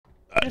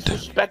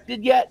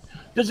disrespected yet?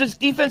 Does this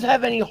defense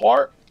have any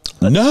heart?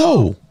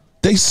 No,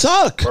 they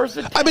suck.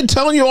 I've been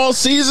telling you all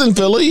season,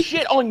 Philly.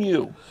 Shit on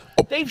you.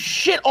 They've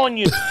shit on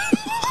you.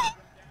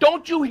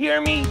 Don't you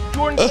hear me?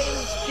 Jordan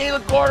Davis,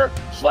 Jalen Carter,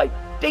 Slate,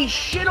 they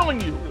shit on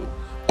you.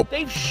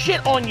 They've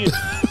shit on you.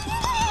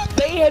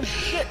 They have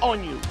shit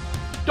on you.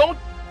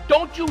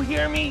 Don't you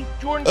hear me?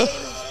 Jordan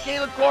Davis,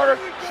 Jalen Carter,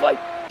 Slate,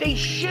 they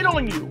shit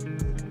on you.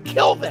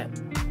 Kill them.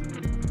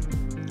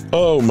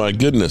 Oh my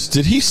goodness.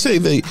 Did he say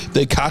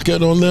they cock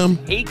it on them?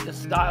 Hate the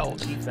style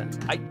of defense.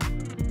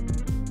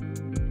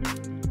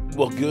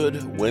 Well,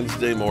 good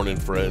Wednesday morning,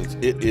 friends.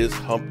 It is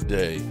hump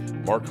day.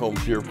 Mark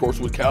Holmes here, of course,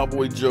 with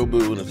Cowboy Joe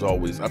Boo, and as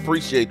always, I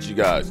appreciate you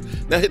guys.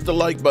 Now hit the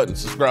like button,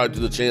 subscribe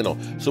to the channel,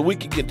 so we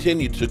can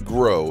continue to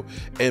grow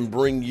and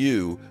bring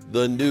you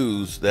the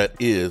news that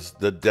is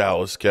the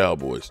Dallas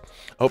Cowboys.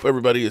 I hope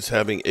everybody is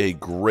having a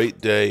great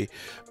day.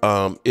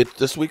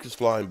 This week is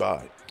flying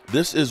by.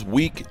 This is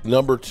week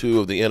number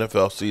 2 of the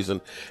NFL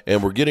season,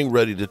 and we're getting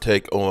ready to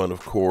take on,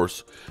 of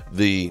course,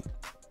 the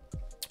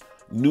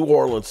New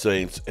Orleans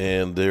Saints,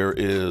 and there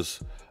is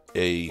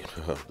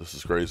this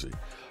is crazy,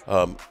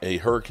 a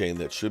hurricane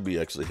that should be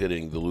actually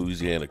hitting the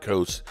Louisiana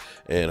coast,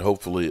 and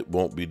hopefully it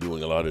won't be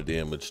doing a lot of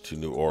damage to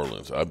New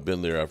Orleans. I've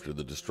been there after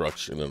the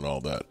destruction and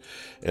all that.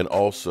 And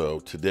also,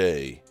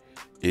 today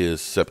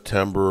is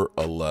September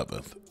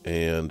 11th,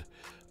 and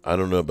I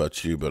don't know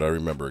about you, but I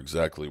remember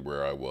exactly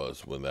where I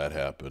was when that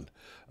happened.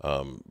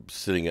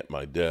 Sitting at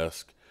my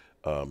desk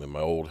in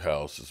my old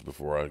house. This is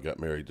before I got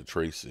married to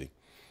Tracy,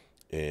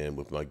 and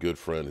with my good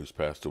friend who's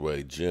passed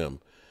away, Jim,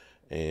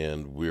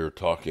 and we're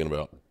talking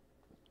about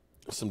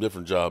some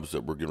different jobs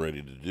that we're getting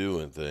ready to do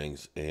and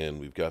things, and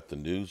we've got the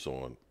news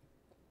on,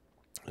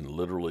 and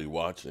literally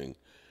watching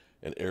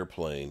an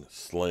airplane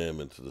slam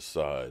into the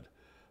side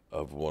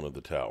of one of the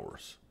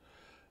towers.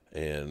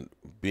 And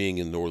being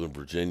in Northern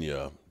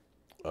Virginia,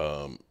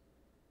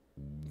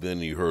 then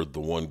you heard the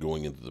one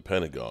going into the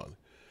Pentagon.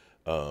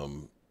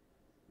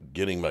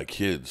 Getting my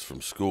kids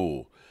from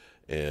school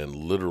and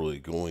literally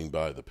going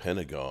by the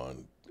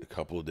Pentagon a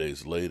couple of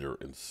days later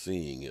and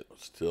seeing it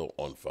still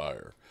on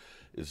fire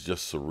is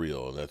just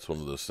surreal. And that's one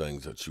of those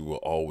things that you will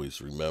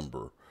always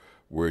remember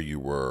where you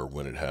were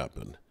when it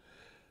happened.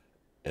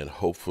 And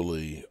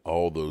hopefully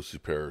all those who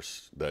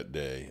perished that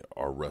day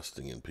are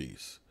resting in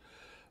peace.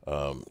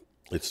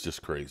 It's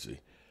just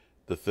crazy.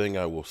 The thing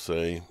I will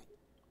say,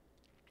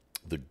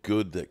 the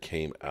good that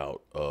came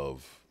out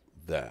of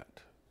that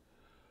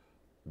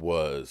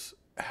was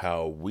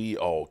how we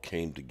all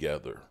came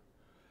together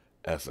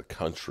as a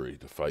country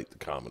to fight the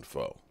common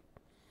foe.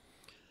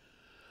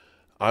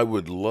 I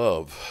would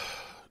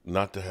love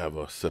not to have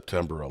a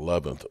September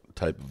 11th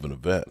type of an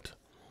event,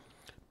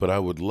 but I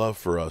would love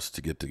for us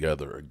to get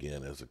together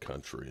again as a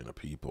country and a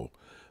people,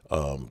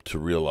 to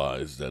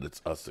realize that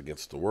it's us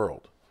against the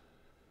world,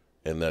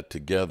 and that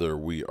together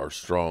we are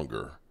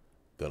stronger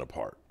than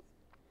apart.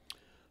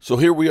 So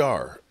here we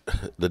are,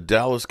 the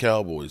Dallas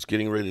Cowboys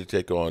getting ready to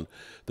take on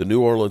the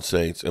New Orleans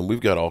Saints, and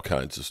we've got all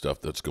kinds of stuff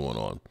that's going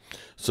on.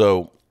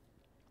 So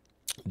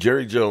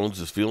Jerry Jones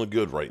is feeling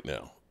good right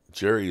now.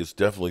 Jerry is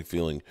definitely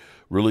feeling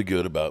really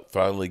good about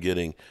finally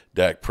getting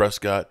Dak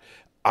Prescott.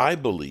 I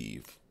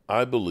believe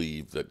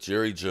that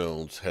Jerry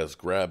Jones has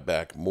grabbed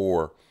back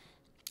more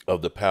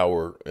of the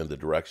power and the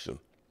direction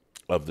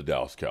of the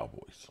Dallas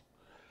Cowboys.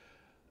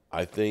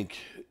 I think,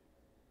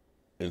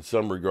 in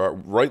some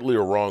regard, rightly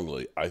or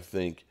wrongly, I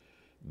think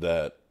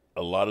that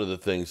a lot of the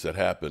things that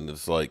happen,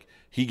 it's like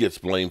he gets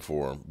blamed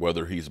for them,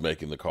 whether he's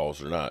making the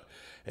calls or not.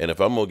 And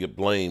if I'm going to get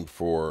blamed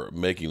for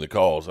making the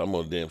calls, I'm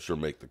going to damn sure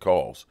make the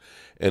calls.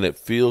 And it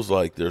feels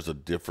like there's a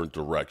different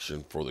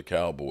direction for the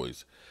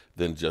Cowboys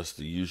than just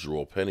the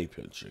usual penny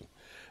pinching.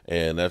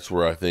 And that's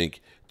where I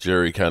think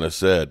Jerry kind of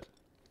said,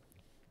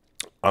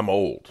 I'm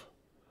old.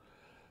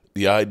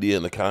 The idea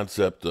and the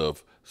concept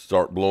of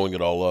start blowing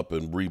it all up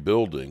and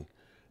rebuilding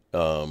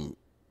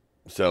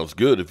sounds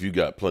good if you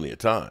got plenty of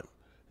time.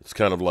 It's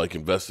kind of like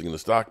investing in the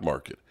stock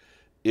market.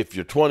 If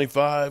you're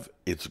 25,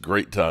 it's a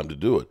great time to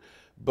do it.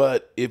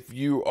 But if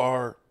you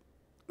are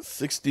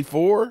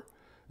 64,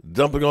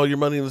 dumping all your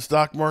money in the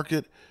stock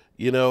market,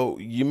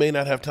 you may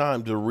not have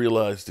time to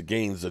realize the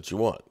gains that you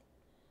want.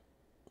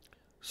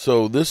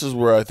 So this is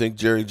where I think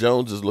Jerry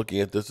Jones is looking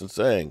at this and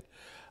saying,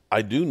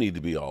 I do need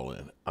to be all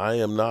in. I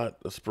am not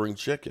a spring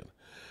chicken.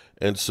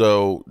 And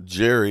so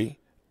Jerry,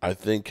 I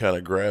think, kind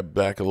of grabbed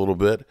back a little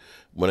bit,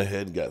 went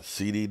ahead and got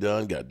CD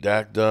done, got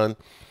Dak done.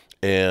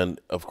 And,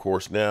 of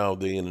course, now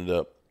they ended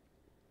up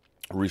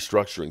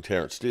restructuring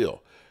Terrence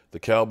Steele. The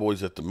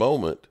Cowboys at the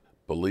moment,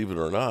 believe it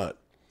or not,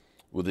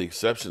 with the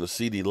exception of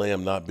CeeDee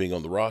Lamb not being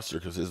on the roster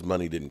because his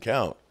money didn't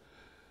count,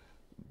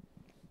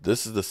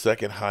 this is the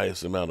second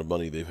highest amount of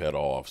money they've had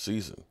all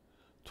offseason,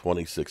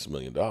 $26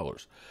 million.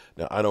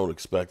 Now, I don't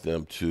expect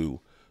them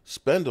to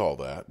spend all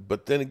that,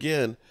 but then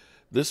again,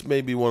 this may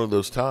be one of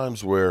those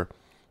times where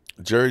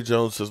Jerry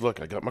Jones says,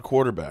 look, I got my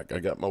quarterback, I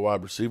got my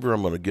wide receiver,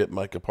 I'm going to get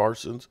Micah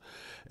Parsons,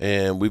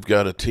 and we've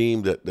got a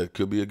team that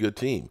could be a good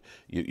team.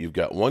 You've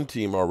got one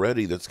team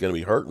already that's going to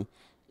be hurting,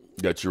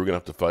 that you were going to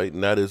have to fight,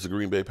 and that is the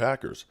Green Bay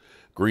Packers.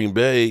 Green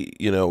Bay,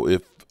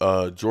 if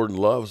Jordan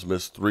Love's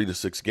missed 3 to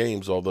 6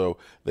 games, although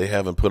they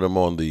haven't put him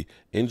on the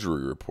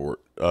injury report,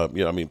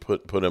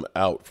 put him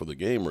out for the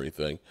game or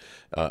anything.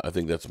 I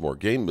think that's more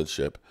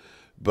gamemanship.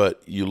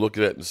 But you look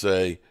at it and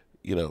say,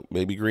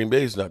 maybe Green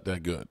Bay's not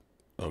that good.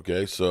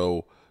 Okay,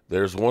 so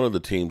there's one of the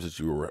teams that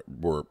you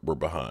were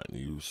behind.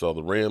 You saw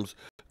the Rams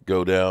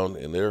go down,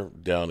 and they're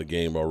down a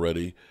game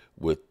already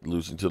with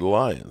losing to the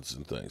Lions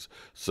and things.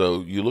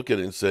 So you look at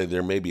it and say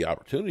there may be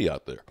opportunity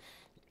out there.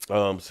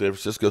 San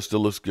Francisco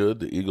still looks good.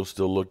 The Eagles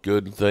still look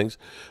good and things,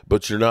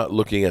 but you're not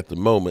looking at the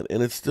moment,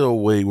 and it's still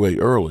way, way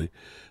early,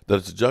 that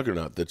it's a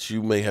juggernaut, that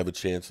you may have a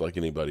chance like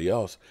anybody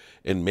else.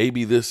 And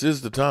maybe this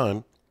is the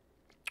time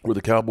where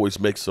the Cowboys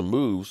make some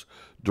moves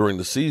during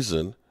the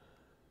season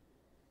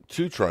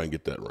to try and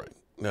get that ring.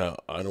 Now,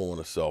 I don't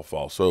want to sell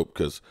false hope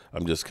because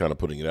I'm just kind of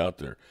putting it out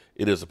there.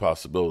 It is a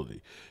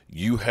possibility.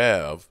 You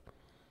have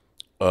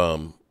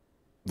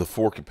the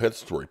 4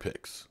 compensatory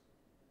picks.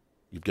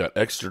 You've got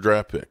extra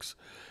draft picks.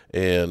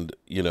 And,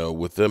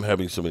 with them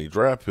having so many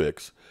draft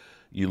picks,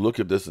 you look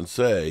at this and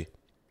say,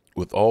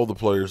 with all the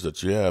players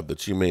that you have,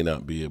 that you may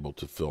not be able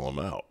to fill them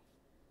out,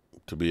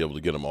 to be able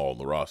to get them all on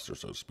the roster,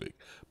 so to speak.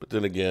 But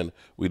then again,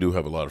 we do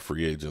have a lot of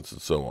free agents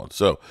and so on.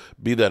 So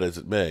be that as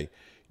it may,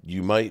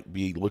 you might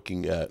be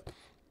looking at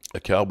a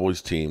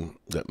Cowboys team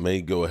that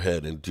may go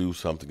ahead and do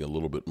something a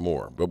little bit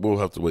more. But we'll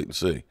have to wait and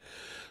see.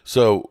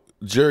 So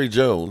Jerry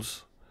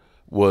Jones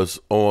was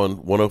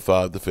on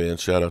 105 The Fan.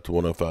 Shout out to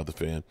 105 The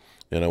Fan.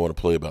 And I want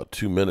to play about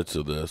 2 minutes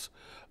of this,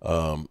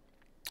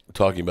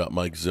 talking about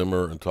Mike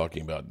Zimmer and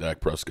talking about Dak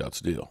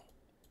Prescott's deal.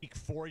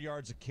 4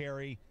 yards a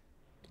carry.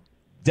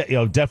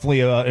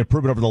 Definitely an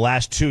improvement over the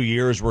last 2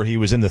 years where he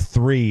was in the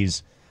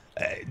 3s.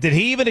 Did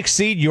he even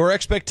exceed your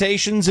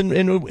expectations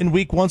in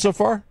week 1 so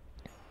far?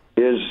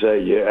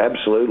 Yeah,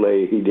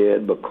 absolutely he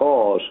did,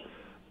 because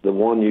the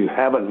one you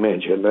haven't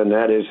mentioned, and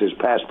that is his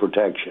pass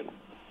protection.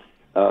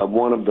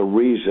 One of the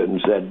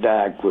reasons that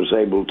Dak was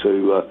able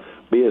to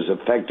be as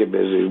effective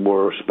as he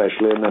were,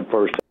 especially in that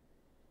first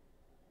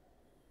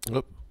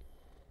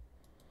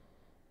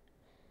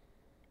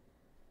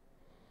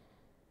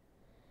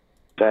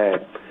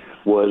half,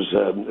 was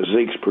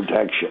Zeke's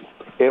protection.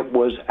 It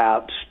was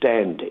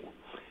outstanding.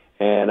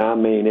 And, I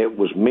mean, it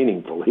was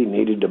meaningful. He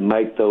needed to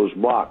make those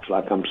blocks.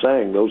 Like I'm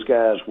saying, those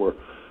guys were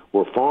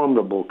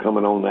formidable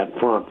coming on that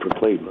front for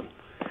Cleveland.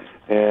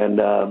 And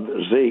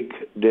Zeke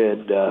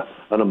did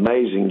an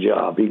amazing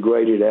job. He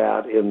graded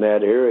out in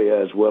that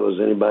area as well as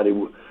anybody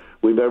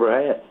we've ever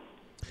had.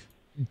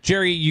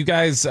 Jerry, you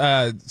guys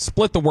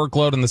split the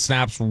workload and the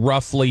snaps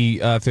roughly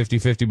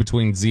 50-50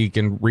 between Zeke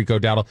and Rico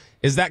Dowdle.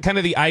 Is that kind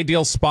of the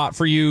ideal spot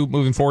for you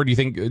moving forward? Do you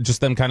think just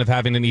them kind of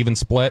having an even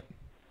split?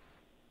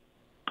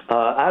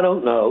 I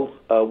don't know.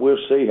 We'll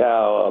see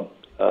how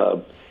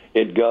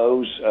it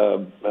goes.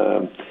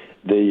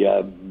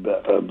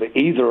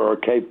 Either are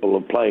capable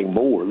of playing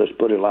more, let's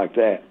put it like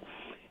that.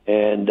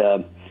 And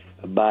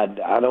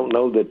but I don't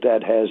know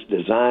that has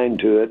design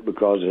to it,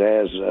 because it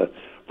has,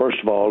 first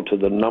of all, to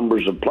the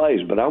numbers of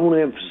plays. But I want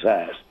to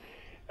emphasize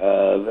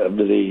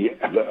the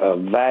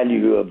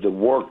value of the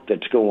work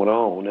that's going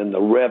on and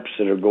the reps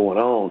that are going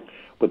on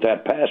with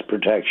that pass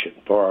protection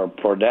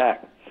for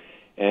Dak.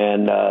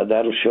 And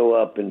that'll show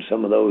up in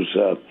some of those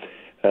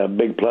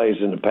big plays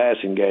in the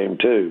passing game,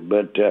 too.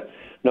 But,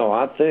 no,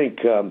 I think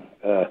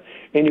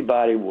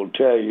anybody will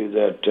tell you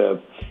that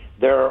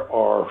there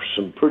are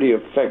some pretty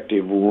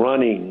effective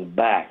running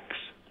backs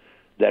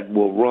that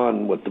will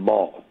run with the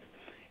ball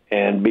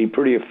and be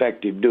pretty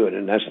effective doing it.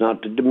 And that's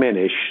not to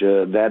diminish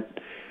that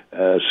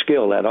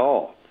skill at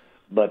all.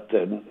 But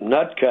the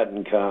nut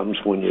cutting comes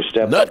when you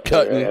step up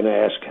there and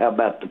ask, how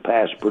about the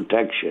pass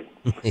protection?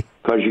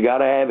 Because you got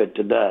to have it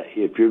today.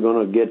 If you're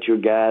going to get your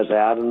guys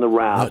out in the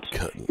routes,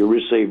 your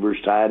receivers,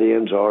 tight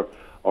ends, or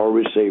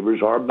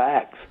receivers, or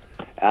backs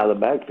out of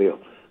the backfield,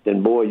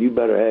 then, boy, you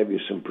better have you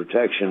some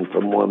protection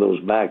from one of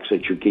those backs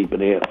that you're keeping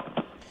in.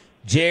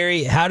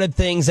 Jerry, how did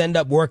things end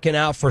up working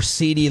out for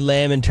CeeDee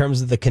Lamb in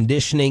terms of the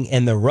conditioning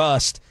and the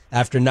rust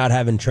after not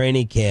having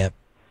training camp?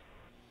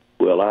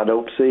 Well, I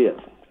don't see it.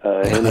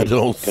 Any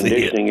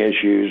conditioning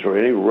issues or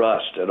any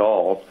rust at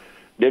all.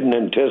 Didn't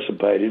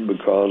anticipate it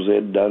because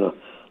they'd done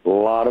a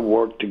lot of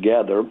work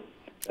together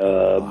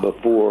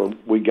before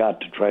we got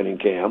to training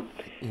camp.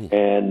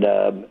 And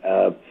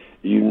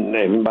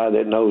everybody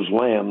that knows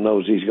Lamb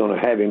knows he's going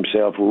to have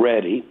himself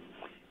ready.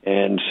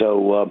 And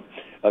so,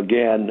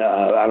 again,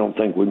 I don't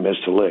think we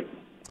missed a lick.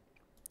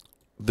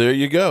 There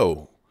you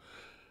go.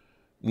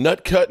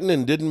 Nut cutting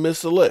and didn't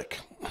miss a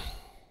lick.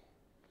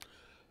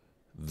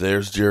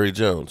 There's Jerry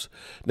Jones.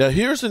 Now,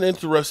 here's an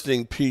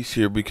interesting piece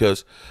here,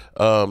 because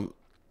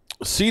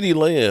CeeDee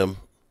Lamb,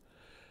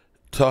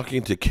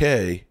 talking to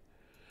Kay,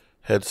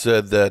 had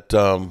said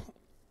that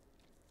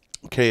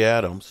Kay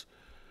Adams,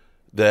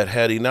 that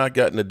had he not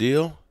gotten a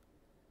deal,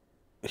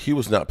 he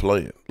was not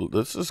playing.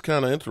 This is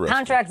kind of interesting.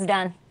 Contract's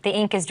done. The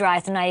ink is dry,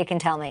 so now you can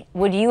tell me.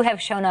 Would you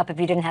have shown up if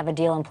you didn't have a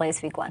deal in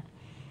place week 1?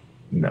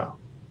 No.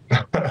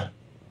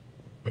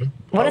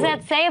 What does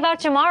that say about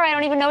Jamar? I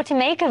don't even know what to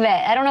make of it.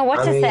 I don't know what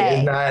I to mean,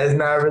 say. it's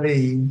not really.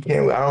 You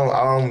can't.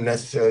 I don't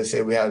necessarily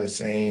say we have the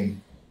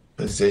same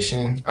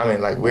position. I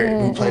mean, like we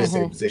play the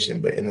same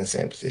position, but in the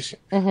same position.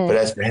 But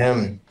as for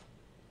him,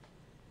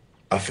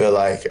 I feel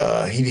like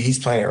he's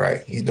playing it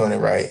right. He's doing it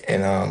right,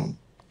 and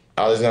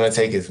all it's gonna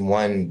take is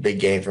one big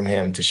game from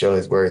him to show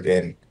his worth.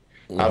 And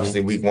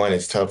obviously, week one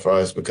is tough for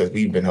us because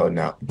we've been holding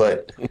out.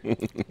 But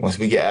once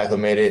we get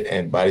acclimated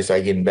and bodies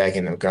start getting back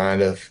in the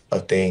grind of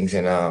things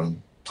and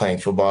playing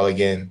football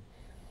again,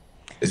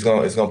 it's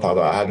gonna pop out.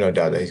 I have no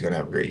doubt that he's gonna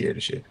have a great year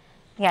this year.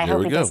 Yeah, I There hope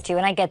we he go. does too.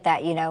 And I get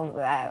that,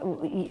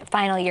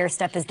 final year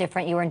stuff is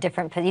different. You were in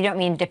different, you don't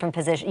mean different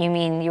position. You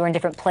mean you were in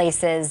different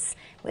places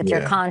with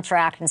your Yeah.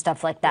 contract and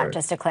stuff like that, Right.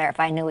 just to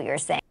clarify. I knew what you were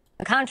saying.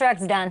 The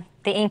contract's done.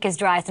 The ink is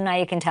dry, so now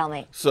you can tell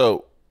me.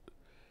 So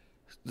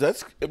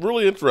that's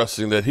really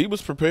interesting that he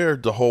was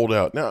prepared to hold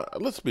out. Now,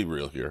 let's be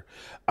real here.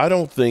 I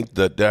don't think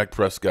that Dak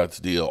Prescott's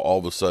deal all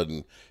of a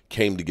sudden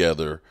came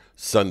together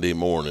Sunday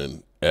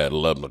morning at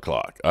 11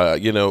 o'clock. I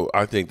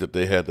think that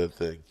they had that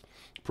thing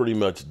pretty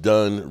much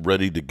done,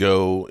 ready to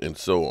go, and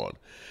so on.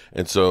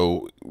 And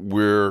so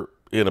we're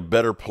in a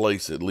better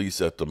place, at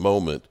least at the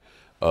moment,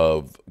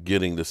 of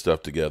getting this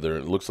stuff together.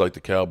 And it looks like the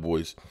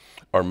Cowboys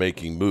are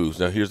making moves.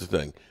 Now, here's the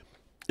thing.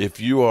 If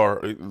you are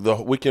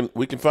we can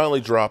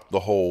finally drop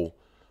the whole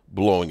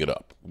blowing it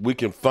up. We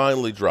can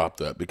finally drop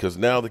that because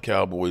now the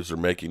Cowboys are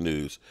making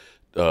moves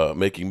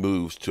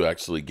to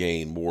actually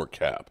gain more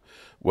cap.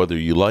 Whether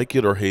you like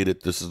it or hate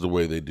it, this is the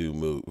way they do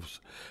moves.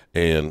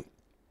 And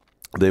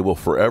they will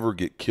forever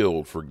get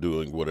killed for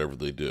doing whatever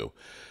they do.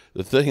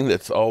 The thing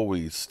that's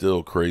always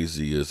still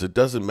crazy is it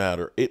doesn't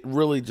matter. It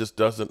really just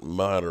doesn't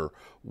matter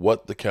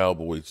what the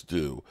Cowboys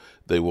do.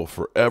 They will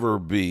forever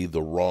be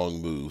the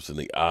wrong moves in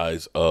the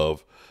eyes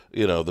of,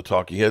 the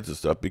talking heads and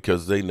stuff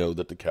because they know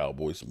that the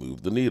Cowboys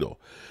move the needle.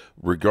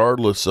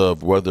 Regardless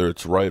of whether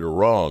it's right or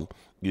wrong,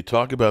 you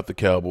talk about the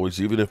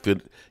Cowboys, even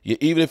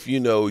if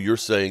you're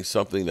saying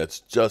something that's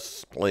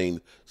just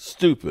plain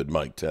stupid,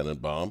 Mike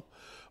Tenenbaum,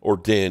 or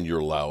Dan,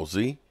 you're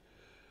lousy,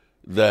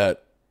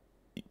 that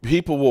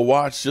people will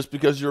watch just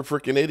because you're a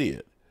freaking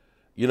idiot.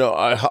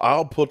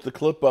 I'll put the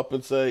clip up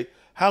and say,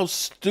 how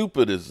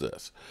stupid is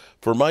this?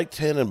 For Mike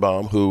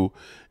Tannenbaum, who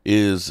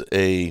is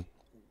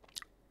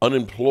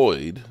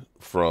unemployed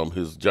from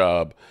his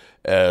job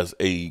as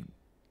a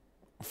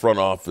front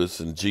office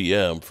and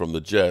GM from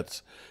the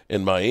Jets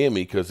in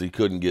Miami because he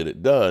couldn't get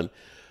it done,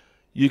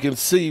 you can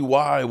see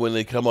why when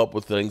they come up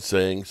with things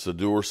saying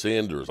Sador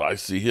Sanders, I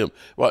see him.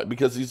 Why?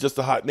 Because he's just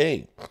a hot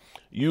name.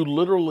 You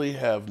literally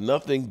have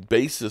nothing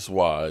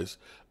basis-wise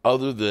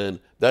other than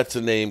that's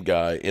a name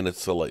guy and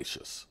it's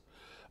salacious.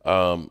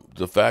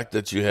 The fact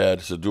that you had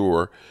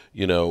Sador,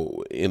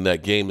 in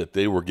that game that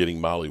they were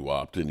getting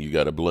mollywopped, and you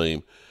got to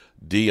blame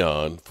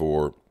Dion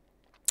for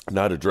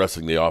not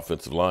addressing the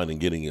offensive line and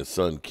getting his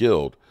son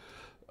killed.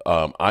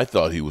 I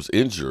thought he was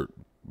injured,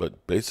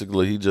 but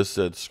basically he just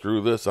said,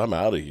 screw this, I'm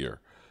out of here,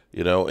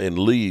 and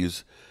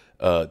leaves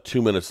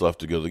 2 minutes left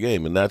to go to the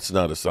game. And that's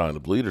not a sign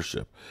of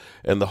leadership.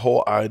 And the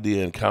whole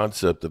idea and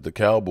concept that the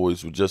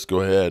Cowboys would just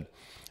go ahead,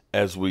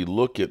 as we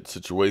look at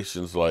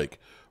situations like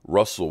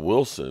Russell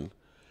Wilson,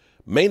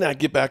 may not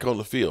get back on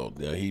the field.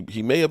 Now,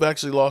 he may have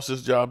actually lost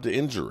his job to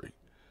injury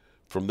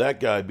from that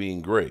guy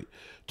being great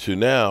to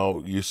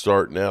now you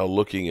start now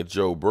looking at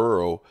Joe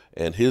Burrow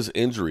and his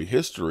injury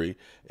history,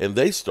 and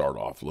they start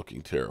off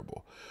looking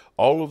terrible.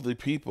 All of the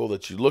people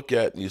that you look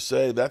at and you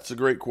say, that's a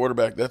great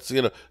quarterback, that's,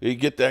 you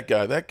get that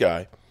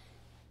guy,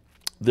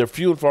 they're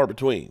few and far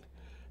between.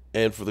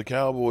 And for the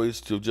Cowboys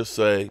to just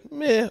say,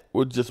 meh,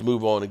 we'll just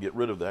move on and get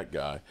rid of that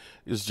guy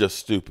is just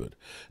stupid.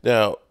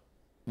 Now,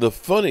 the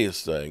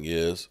funniest thing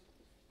is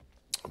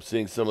I'm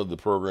seeing some of the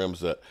programs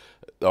that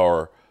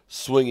are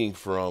swinging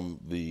from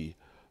the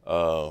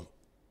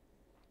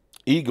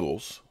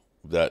Eagles,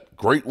 that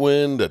great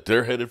win that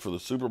they're headed for the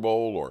Super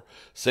Bowl, or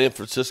San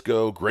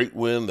Francisco, great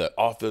win, that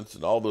offense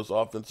and all those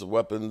offensive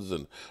weapons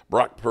and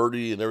Brock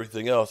Purdy and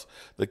everything else.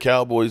 The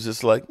Cowboys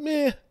is like,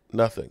 meh,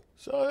 nothing.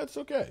 So that's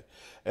okay.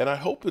 And I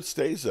hope it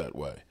stays that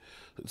way.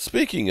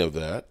 Speaking of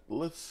that,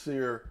 let's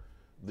hear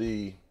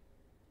the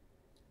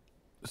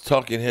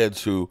talking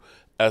heads who,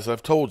 as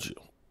I've told you,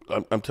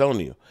 I'm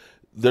telling you,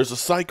 there's a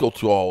cycle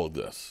to all of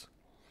this.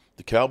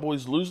 The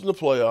Cowboys losing the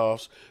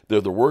playoffs,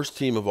 they're the worst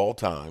team of all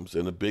times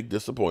and a big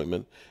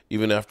disappointment,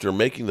 even after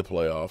making the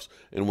playoffs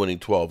and winning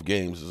 12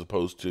 games, as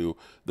opposed to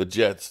the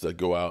Jets that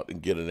go out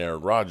and get an Aaron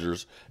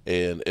Rodgers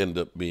and end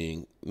up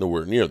being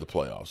nowhere near the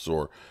playoffs,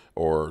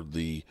 or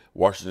the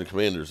Washington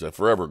Commanders that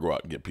forever go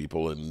out and get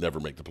people and never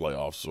make the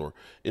playoffs, or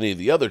any of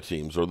the other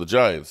teams, or the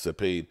Giants that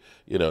paid,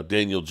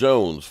 Daniel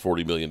Jones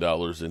 $40 million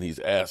and he's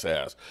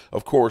ass.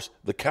 Of course,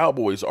 the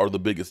Cowboys are the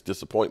biggest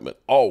disappointment,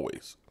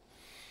 always.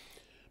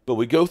 But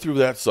we go through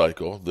that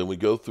cycle, then we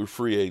go through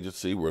free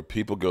agency where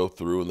people go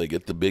through and they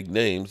get the big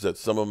names that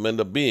some of them end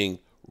up being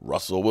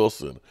Russell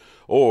Wilson,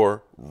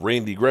 or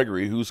Randy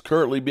Gregory, who's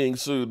currently being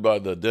sued by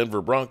the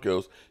Denver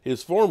Broncos,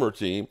 his former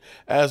team,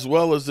 as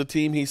well as the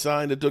team he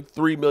signed and took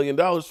 $3 million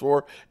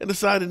for and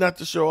decided not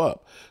to show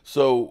up.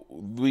 So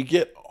we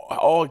get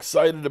all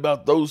excited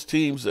about those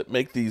teams that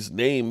make these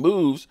name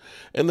moves,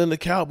 and then the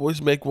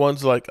Cowboys make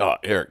ones like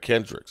Eric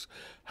Kendricks.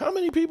 How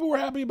many people were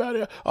happy about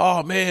it?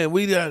 Oh, man,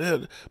 we got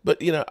it.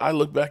 But, I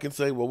look back and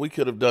say, well, we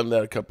could have done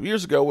that a couple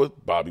years ago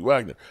with Bobby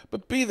Wagner.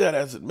 But be that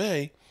as it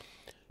may,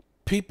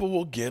 people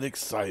will get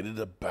excited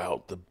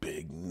about the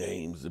big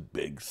names, the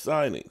big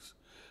signings.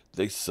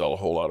 They sell a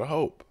whole lot of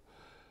hope.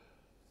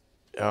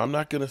 Now, I'm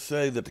not going to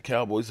say that the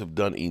Cowboys have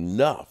done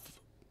enough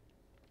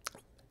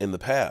in the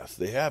past.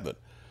 They haven't.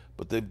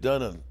 But they've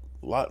done a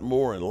lot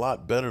more and a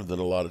lot better than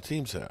a lot of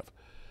teams have.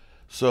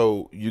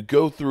 So you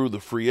go through the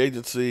free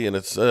agency, and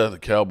it's the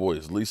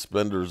Cowboys, least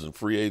spenders in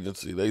free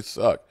agency. They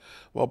suck.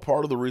 Well,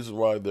 part of the reason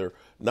why they're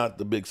not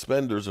the big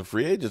spenders in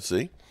free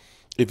agency,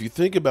 if you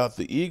think about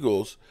the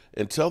Eagles,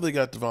 until they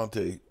got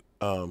Devontae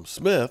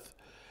Smith,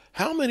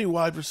 how many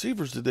wide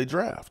receivers did they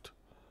draft?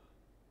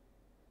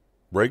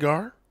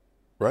 Ragar,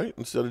 right?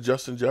 Instead of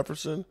Justin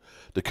Jefferson,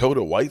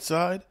 Dakota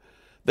Whiteside.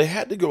 They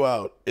had to go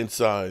out and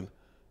sign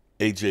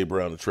A.J.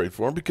 Brown and trade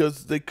for him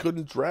because they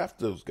couldn't draft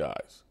those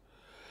guys.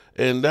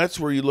 And that's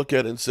where you look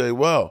at it and say,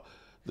 well,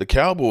 the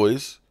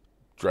Cowboys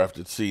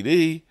drafted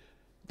CD,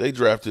 they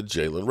drafted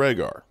Jalen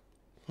Ragar.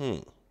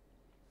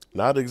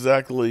 Not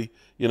exactly,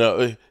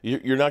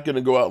 you're not going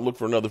to go out and look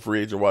for another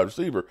free agent wide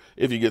receiver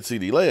if you get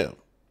CD Lamb.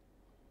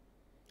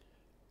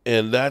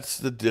 And that's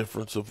the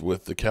difference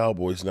with the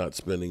Cowboys not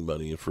spending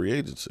money in free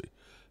agency.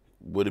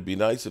 Would it be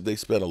nice if they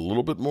spent a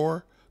little bit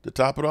more to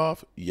top it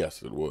off?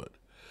 Yes, it would.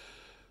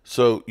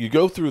 So you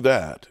go through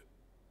that,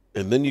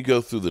 and then you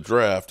go through the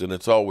draft, and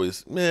it's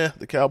always,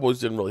 the Cowboys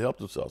didn't really help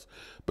themselves.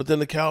 But then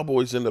the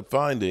Cowboys end up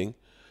finding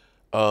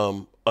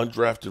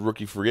undrafted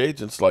rookie free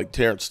agents like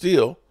Terrence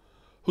Steele,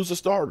 who's a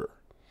starter.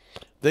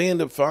 They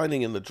end up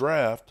finding in the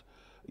draft,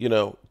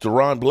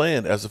 Deron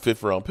Bland as a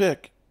fifth-round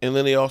pick, and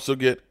then they also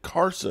get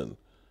Carson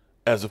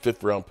as a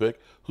fifth-round pick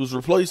who's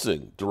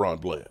replacing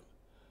Deron Bland.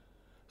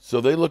 So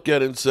they look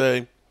at it and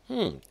say,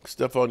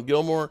 Stephon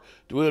Gilmore,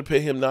 do we want to pay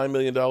him $9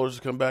 million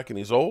to come back and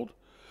he's old?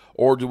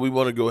 Or do we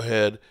want to go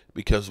ahead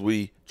because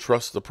we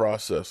trust the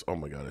process, oh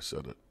my God, I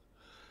said it,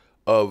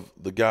 of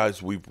the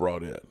guys we've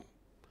brought in?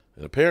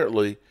 And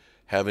apparently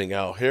having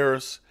Al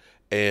Harris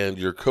and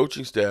your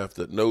coaching staff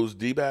that knows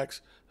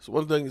D-backs, it's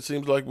one thing it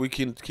seems like we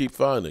can keep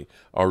finding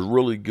are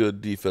really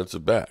good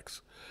defensive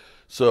backs.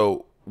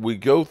 So we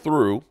go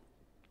through,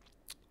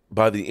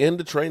 by the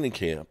end of training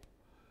camp,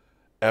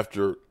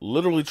 after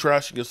literally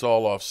trashing us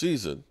all off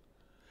season,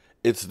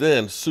 it's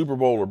then Super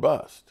Bowl or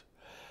bust,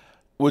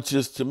 which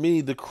is to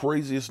me the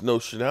craziest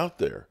notion out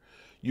there.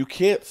 You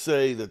can't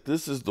say that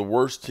this is the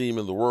worst team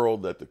in the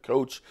world, that the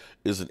coach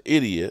is an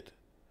idiot,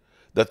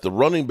 that the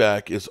running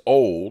back is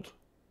old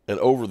and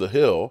over the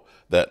hill,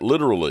 that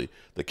literally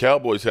the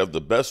Cowboys have the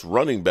best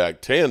running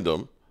back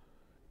tandem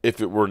if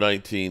it were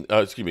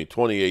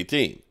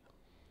 2018.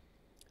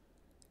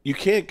 You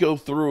can't go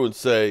through and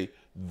say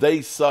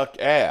they suck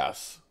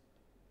ass,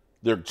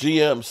 their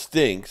GM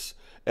stinks,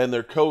 and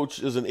their coach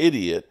is an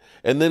idiot,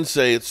 and then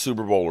say it's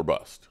Super Bowl or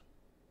bust.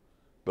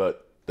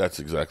 But that's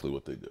exactly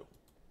what they do.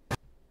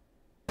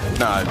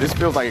 Nah, this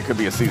feels like it could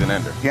be a season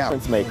ender. Yeah.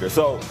 Maker.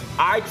 So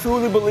I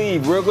truly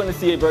believe we're going to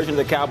see a version of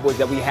the Cowboys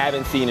that we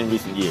haven't seen in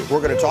recent years.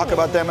 We're going to talk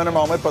about them in a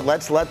moment, but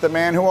let's let the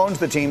man who owns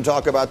the team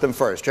talk about them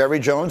first. Jerry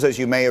Jones, as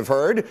you may have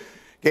heard,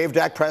 gave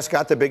Dak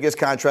Prescott the biggest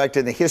contract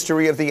in the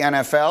history of the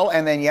NFL,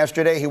 and then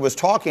yesterday he was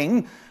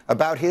talking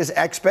about his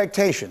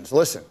expectations.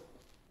 Listen.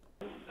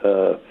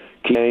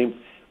 Game,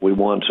 we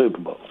won Super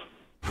Bowls.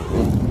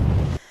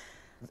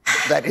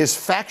 That is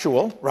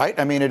factual, right?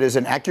 I mean, it is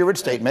an accurate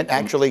statement.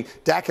 Actually,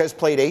 Dak has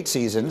played 8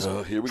 seasons.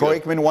 Troy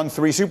Aikman won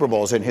 3 Super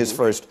Bowls in his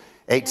first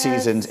 8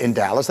 seasons in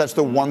Dallas. That's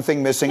the one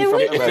thing missing from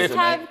the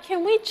resume.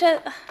 Can we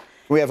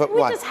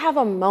just have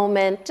a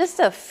moment, just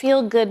a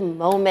feel-good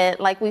moment?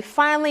 Like, we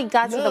finally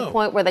got to the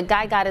point where the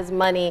guy got his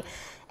money,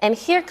 and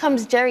here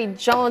comes Jerry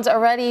Jones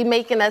already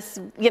making us,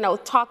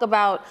 talk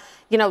about,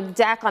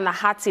 Dak on the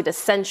hot seat,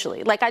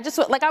 essentially.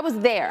 I was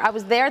there. I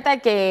was there at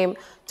that game.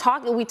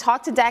 We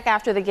talked to Dak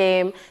after the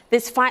game.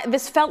 This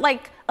felt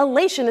like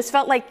elation. This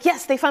felt like,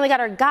 yes, they finally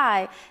got our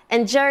guy.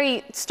 And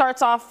Jerry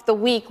starts off the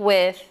week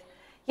with,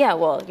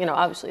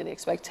 obviously the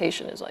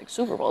expectation is like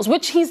Super Bowls,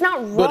 which he's not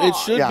wrong. But it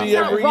should be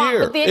every year.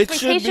 But the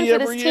expectation for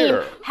this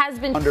team has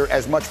been under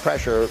as much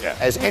pressure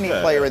as any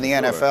player in the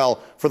NFL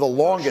for the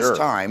longest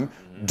time.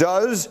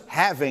 Does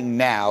having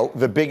now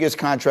the biggest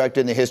contract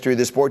in the history of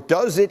the sport,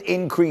 does it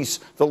increase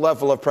the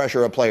level of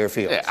pressure a player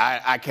feels?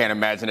 Yeah, I can't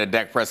imagine that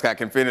Dak Prescott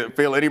can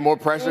feel any more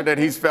pressure that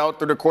he's felt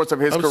through the course of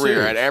his career.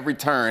 Serious. At every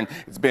turn,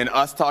 it's been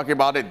us talking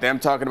about it, them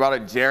talking about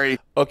it, Jerry.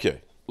 Okay,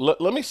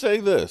 let me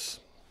say this.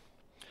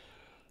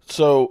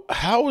 So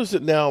how is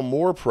it now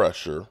more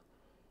pressure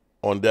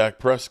on Dak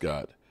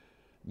Prescott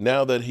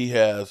now that he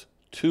has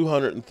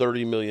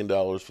 $230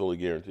 million fully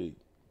guaranteed?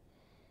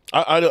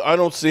 I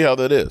don't see how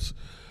that is.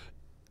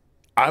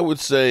 I would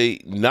say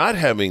not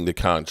having the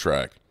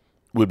contract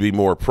would be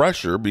more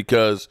pressure,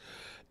 because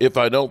if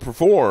I don't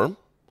perform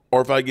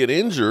or if I get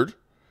injured,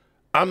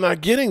 I'm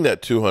not getting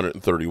that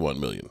 $231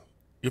 million.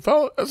 You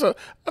follow? So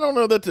I don't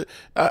know that.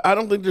 I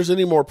don't think there's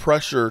any more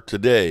pressure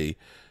today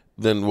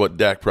than what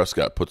Dak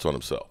Prescott puts on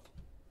himself.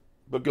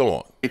 But go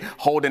on.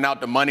 Holding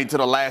out the money to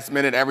the last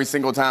minute every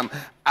single time.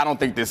 I don't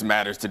think this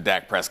matters to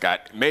Dak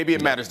Prescott. Maybe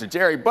it matters to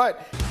Jerry,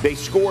 but they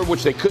scored,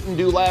 which they couldn't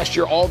do last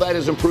year. All that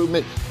is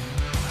improvement.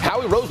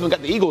 Howie Roseman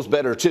got the Eagles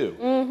better, too.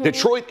 Mm-hmm.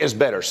 Detroit is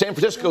better. San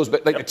Francisco's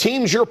better. Like, the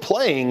teams you're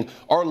playing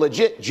are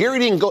legit. Jerry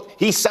didn't go.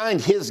 He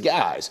signed his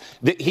guys.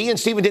 He and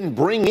Steven didn't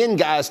bring in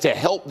guys to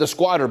help the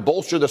squad or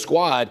bolster the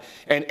squad.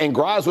 And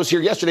Graz was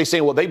here yesterday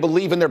saying, well, they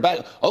believe in their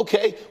back.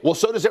 Okay, well,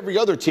 so does every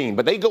other team.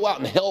 But they go out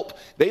and help.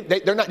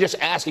 They're not just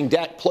asking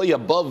Dak, play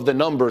above the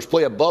numbers,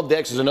 play above the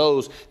X's and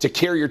O's to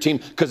carry your team.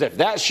 Because if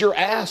that's your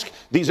ask,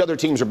 these other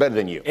teams are better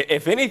than you.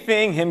 If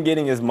anything, him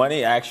getting his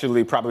money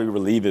actually probably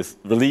relieves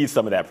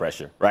some of that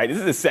pressure. Right? This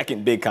is his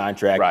second big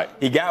contract. Right.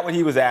 He got what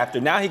he was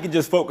after. Now he can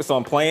just focus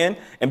on playing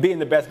and being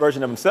the best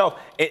version of himself.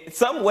 In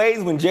some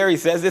ways, when Jerry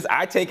says this,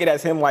 I take it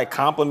as him like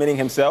complimenting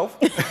himself.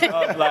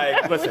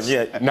 Like, listen,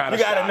 you got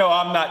to know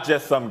I'm not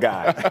just some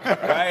guy,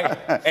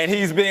 right? And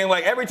he's being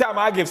like, every time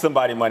I give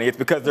somebody money, it's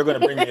because they're going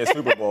to bring me a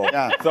Super Bowl.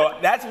 Yeah. So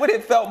that's what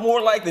it felt more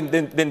like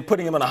than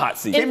putting him on a hot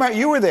seat. Kmart,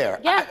 you were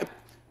there. Yeah.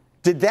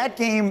 Did that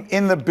game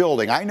in the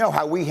building, I know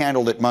how we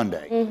handled it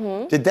Monday,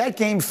 did that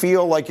game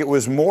feel like it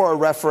was more a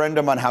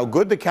referendum on how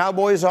good the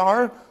Cowboys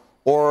are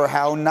or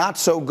how not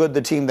so good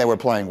the team they were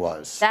playing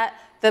was?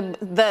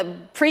 The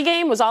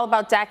pregame was all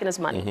about Dak and his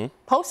money.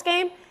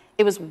 Postgame,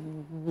 it was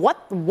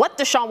what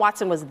Deshaun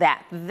Watson was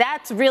that.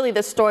 That's really the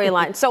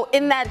storyline. So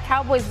in that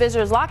Cowboys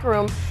visitors locker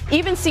room,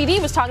 even CD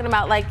was talking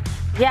about like,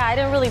 yeah, I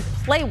didn't really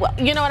play well.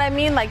 You know what I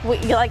mean? Like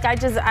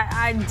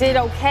I did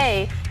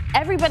okay.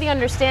 Everybody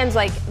understands,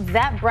 like,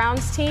 that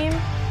Browns team,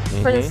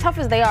 for as tough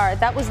as they are,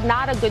 that was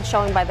not a good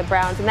showing by the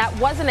Browns, and that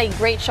wasn't a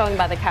great showing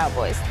by the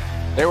Cowboys.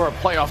 They were a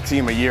playoff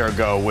team a year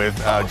ago with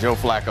Joe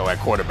Flacco at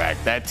quarterback.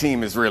 That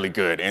team is really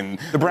good. And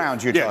the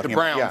Browns, you're talking about. Yeah,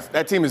 the Browns. Yeah.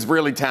 That team is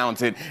really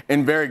talented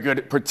and very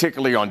good,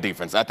 particularly on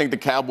defense. I think the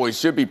Cowboys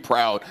should be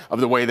proud of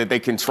the way that they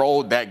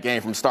controlled that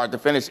game from start to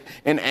finish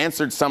and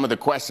answered some of the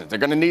questions. They're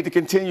going to need to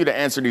continue to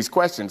answer these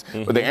questions,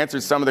 but they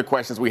answered some of the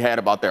questions we had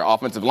about their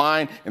offensive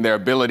line and their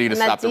ability to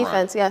stop the run.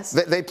 Defense, yes.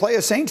 They play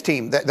a Saints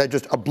team that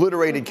just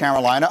obliterated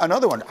Carolina.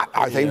 Another one.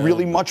 Are they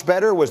really much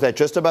better? Was that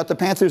just about the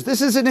Panthers?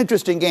 This is an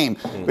interesting game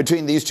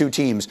between these two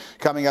teams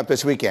coming up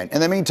this weekend.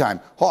 In the meantime,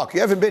 Hawk, you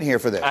haven't been here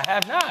for this. I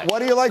have not. What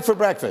do you like for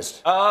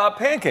breakfast?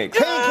 Pancakes.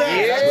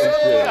 Pancakes.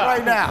 Yeah.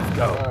 Right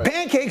now. Right.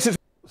 Pancakes is.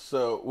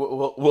 So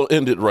we'll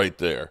end it right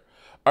there.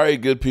 All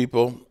right, good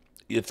people.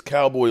 It's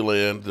Cowboy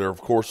land. There, of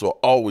course, will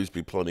always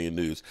be plenty of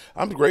news.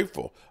 I'm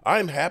grateful.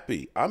 I'm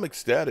happy. I'm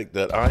ecstatic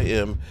that I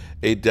am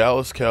a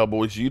Dallas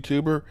Cowboys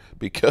YouTuber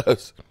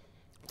because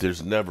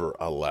there's never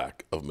a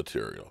lack of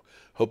material.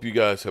 Hope you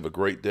guys have a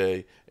great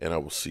day, and I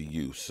will see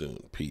you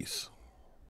soon. Peace.